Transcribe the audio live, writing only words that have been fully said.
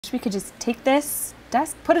We could just take this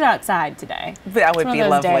desk, put it outside today. That would be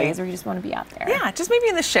lovely. Days where you just want to be out there. Yeah, just maybe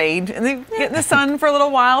in the shade and then get in the sun for a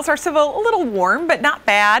little while. Starts to feel a little warm, but not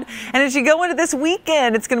bad. And as you go into this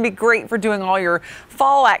weekend, it's going to be great for doing all your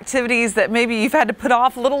fall activities that maybe you've had to put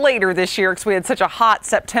off a little later this year because we had such a hot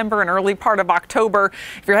September and early part of October.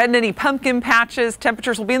 If you're heading to any pumpkin patches,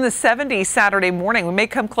 temperatures will be in the 70s Saturday morning. We may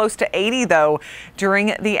come close to 80 though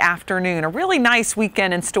during the afternoon. A really nice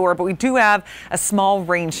weekend in store, but we do have a small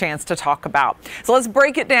rain chance to talk about. So let's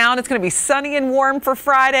break it down. It's going to be sunny and warm for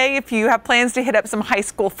Friday. If you have plans to hit up some high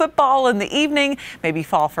school football in the evening, maybe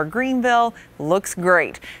fall for Greenville, looks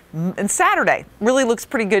great. And Saturday really looks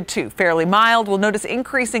pretty good too. Fairly mild. We'll notice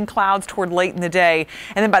increasing clouds toward late in the day.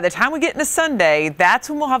 And then by the time we get into Sunday, that's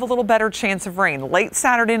when we'll have a little better chance of rain. Late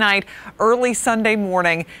Saturday night, early Sunday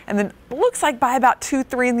morning. And then it looks like by about 2,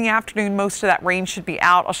 3 in the afternoon, most of that rain should be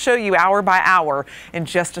out. I'll show you hour by hour in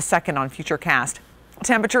just a second on Futurecast.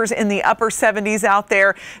 Temperatures in the upper 70s out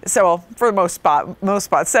there. So for the most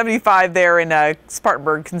spots, 75 there in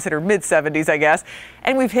Spartanburg, considered mid 70s, I guess.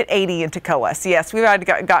 And we've hit 80 in Toccoa. So yes, we've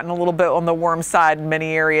gotten a little bit on the warm side in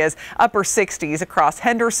many areas. Upper 60s across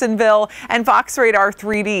Hendersonville, and Fox Radar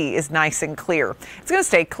 3D is nice and clear. It's going to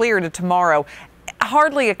stay clear to tomorrow.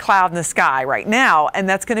 Hardly a cloud in the sky right now, and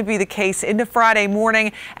that's going to be the case into Friday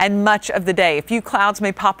morning and much of the day. A few clouds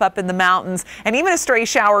may pop up in the mountains, and even a stray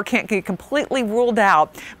shower can't get completely ruled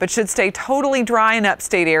out, but should stay totally dry in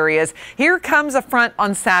upstate areas. Here comes a front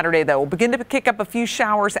on Saturday, though. We'll begin to kick up a few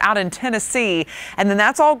showers out in Tennessee, and then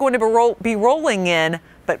that's all going to be rolling in,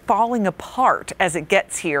 but falling apart as it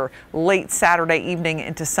gets here late Saturday evening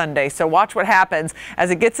into Sunday. So watch what happens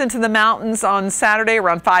as it gets into the mountains on Saturday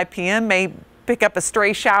around 5 p.m. May pick up a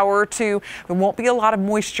stray shower or two. There won't be a lot of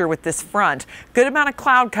moisture with this front. Good amount of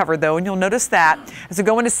cloud cover though, and you'll notice that as we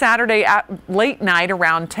go into Saturday at late night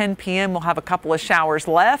around 10 p.m. we'll have a couple of showers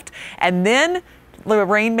left, and then the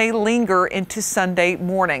rain may linger into Sunday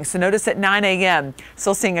morning. So notice at 9 a.m.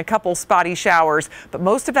 still seeing a couple spotty showers, but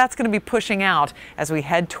most of that's going to be pushing out as we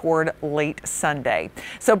head toward late Sunday.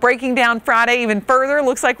 So breaking down Friday even further,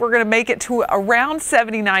 looks like we're going to make it to around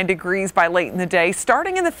 79 degrees by late in the day,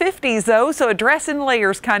 starting in the 50s though, so a dress in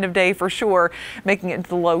layers kind of day for sure, making it into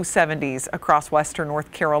the low 70s across western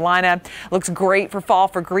North Carolina. Looks great for fall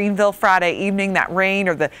for Greenville Friday evening. That rain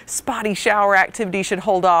or the spotty shower activity should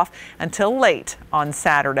hold off until late on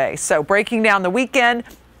Saturday. So breaking down the weekend,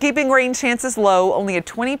 keeping rain chances low, only a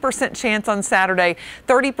 20% chance on Saturday,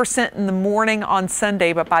 30% in the morning on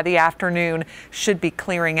Sunday, but by the afternoon should be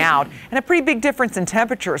clearing out. And a pretty big difference in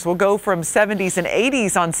temperatures. We'll go from 70s and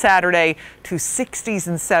 80s on Saturday to 60s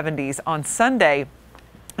and 70s on Sunday.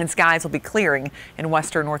 And skies will be clearing in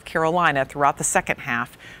western North Carolina throughout the second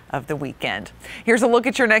half of the weekend. Here's a look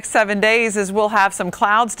at your next 7 days as we'll have some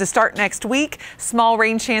clouds to start next week. Small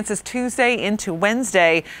rain chances Tuesday into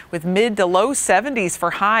Wednesday with mid to low 70s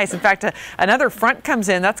for highs. In fact, another front comes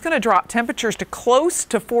in. That's going to drop temperatures to close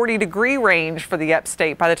to 40-degree range for the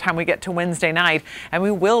upstate by the time we get to Wednesday night. And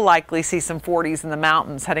we will likely see some 40s in the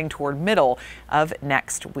mountains heading toward middle of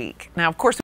next week. Now, of course,